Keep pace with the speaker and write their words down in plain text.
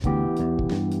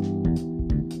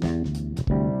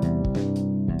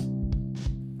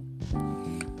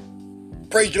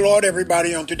Praise the Lord,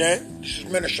 everybody, on today. This is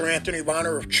Minister Anthony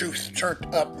Bonner of Truth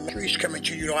Turned Up Ministries coming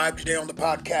to you live today on the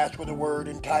podcast with a word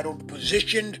entitled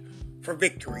Positioned for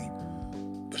Victory.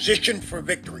 Positioned for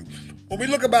Victory. When we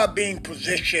look about being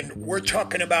positioned, we're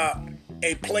talking about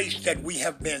a place that we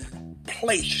have been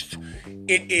placed.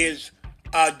 It is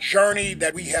a journey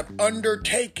that we have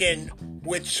undertaken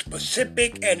with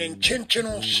specific and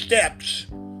intentional steps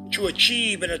to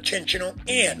achieve an intentional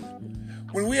end.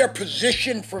 When we are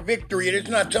positioned for victory, it is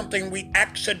not something we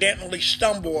accidentally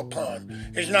stumble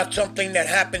upon. It is not something that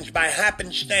happens by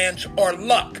happenstance or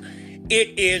luck.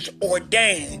 It is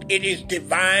ordained. It is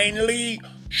divinely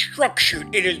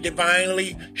structured. It is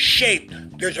divinely shaped.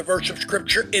 There's a verse of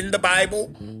scripture in the Bible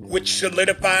which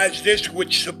solidifies this,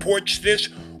 which supports this,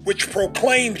 which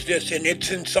proclaims this, and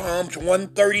it's in Psalms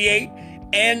 138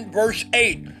 and verse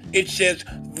 8. It says,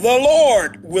 "The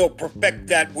Lord will perfect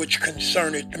that which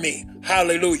concerneth me."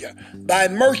 Hallelujah. "Thy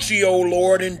mercy, O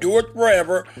Lord, endureth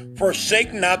forever.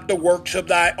 Forsake not the works of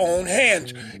thy own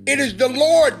hands." It is the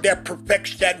Lord that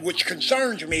perfects that which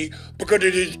concerns me, because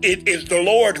it is the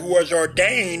Lord who has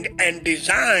ordained and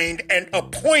designed and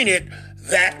appointed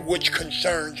that which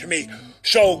concerns me.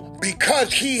 So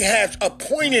because he has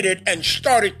appointed it and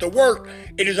started the work,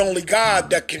 it is only God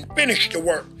that can finish the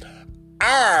work.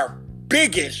 Our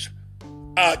biggest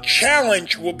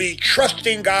challenge will be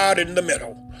trusting God in the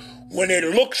middle. When it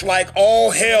looks like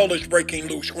all hell is breaking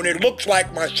loose, when it looks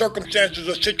like my circumstances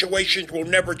or situations will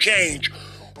never change,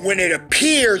 when it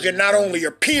appears, and not only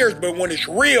appears, but when it's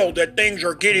real that things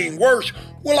are getting worse,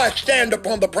 will I stand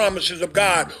upon the promises of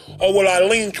God, or will I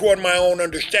lean toward my own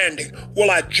understanding?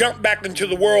 Will I jump back into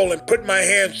the world and put my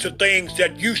hands to things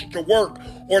that used to work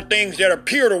or things that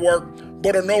appear to work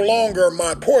but are no longer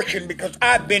my portion because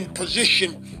I've been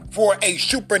positioned for a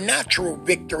supernatural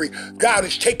victory? God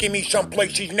is taking me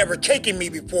someplace he's never taken me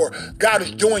before. God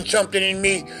is doing something in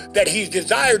me that he's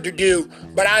desired to do,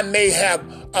 but I may have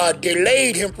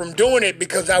delayed him from doing it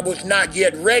because I was not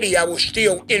yet ready. I was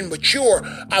still immature.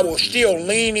 I was still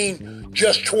leaning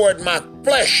just toward my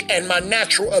flesh and my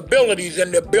natural abilities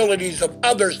and the abilities of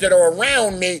others that are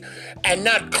around me, and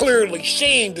not clearly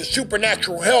seeing the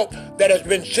supernatural help that has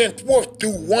been sent forth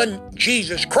through one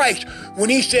Jesus Christ. When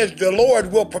he says the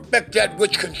Lord will perfect that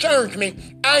which concerns me,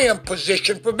 I am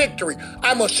positioned for victory.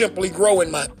 I must simply grow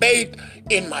in my faith,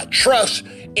 in my trust,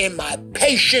 in my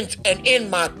patience, and in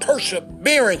my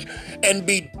perseverance, and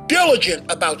be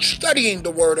diligent about studying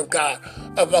the Word of God,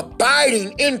 of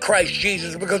abiding in Christ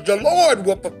Jesus, because the Lord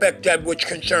will perfect that which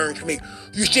concerns me.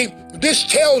 You see, this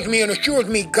tells me and assures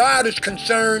me God is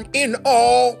concerned in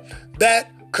all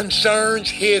that concerns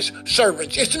his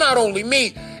servants. It's not only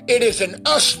me. It is an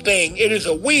us thing. It is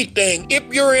a we thing. If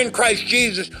you're in Christ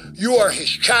Jesus, you are his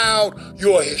child.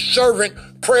 You are his servant.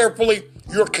 Prayerfully,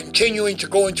 you're continuing to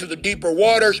go into the deeper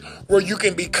waters where you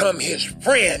can become his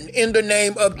friend in the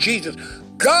name of Jesus.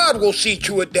 God will see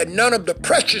to it that none of the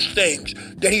precious things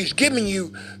that he's given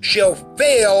you shall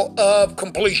fail of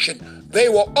completion. They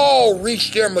will all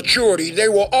reach their maturity. They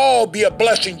will all be a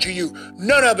blessing to you.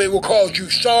 None of it will cause you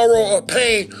sorrow or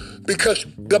pain, because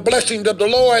the blessings of the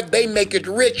Lord, they make it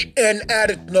rich and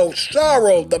addeth no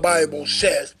sorrow, the Bible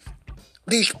says.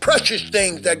 These precious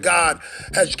things that God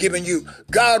has given you,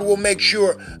 God will make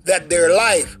sure that their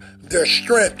life, their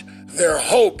strength, their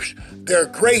hopes, their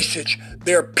graces,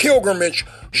 their pilgrimage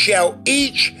shall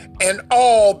each and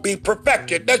all be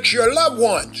perfected. That's your loved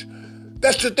ones.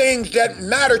 That's the things that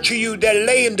matter to you, that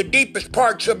lay in the deepest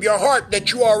parts of your heart,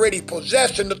 that you already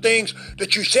possess, and the things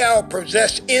that you shall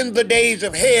possess in the days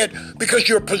ahead, because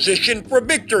you're positioned for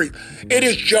victory. It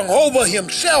is Jehovah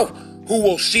himself who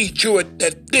will see to it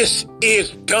that this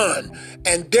is done,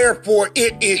 and therefore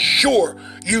it is sure.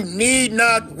 You need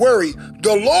not worry.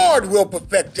 The Lord will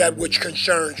perfect that which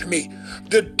concerns me.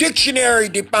 The dictionary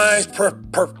defines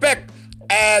perfect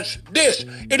as this: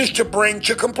 it is to bring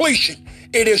to completion.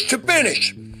 It is to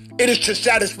finish. It is to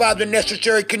satisfy the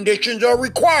necessary conditions or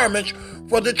requirements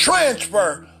for the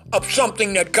transfer of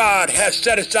something that God has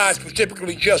set aside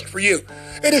specifically just for you.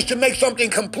 It is to make something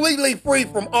completely free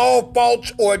from all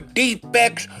faults or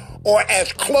defects, or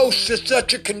as close to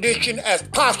such a condition as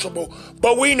possible.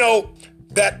 But we know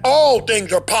that all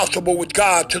things are possible with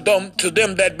God to them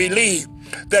that believe.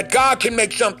 That God can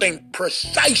make something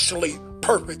precisely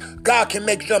perfect. God can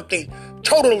make something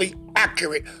totally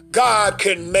accurate. God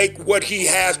can make what he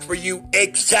has for you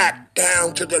exact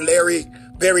down to the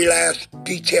very last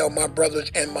detail, my brothers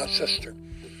and my sister.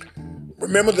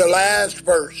 Remember the last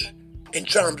verse in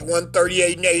Psalms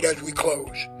 138 and 8 as we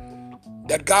close,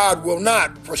 that God will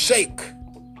not forsake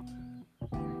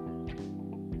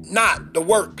not the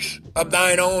works of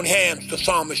thine own hands, the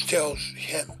psalmist tells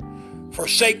him.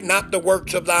 Forsake not the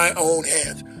works of thy own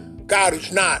hands. God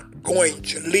is not going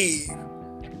to leave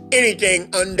anything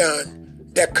undone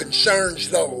that concerns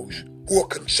those who are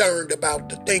concerned about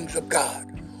the things of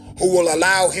God, who will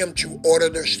allow him to order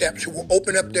their steps, who will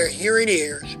open up their hearing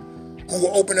ears, who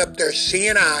will open up their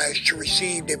seeing eyes to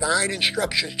receive divine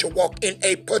instructions to walk in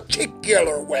a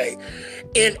particular way,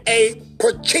 in a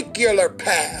particular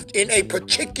path, in a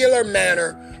particular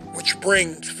manner, which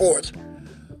brings forth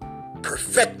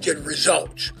perfected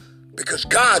results. Because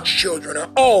God's children are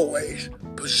always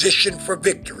positioned for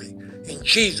victory. In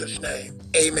Jesus' name,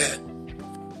 amen.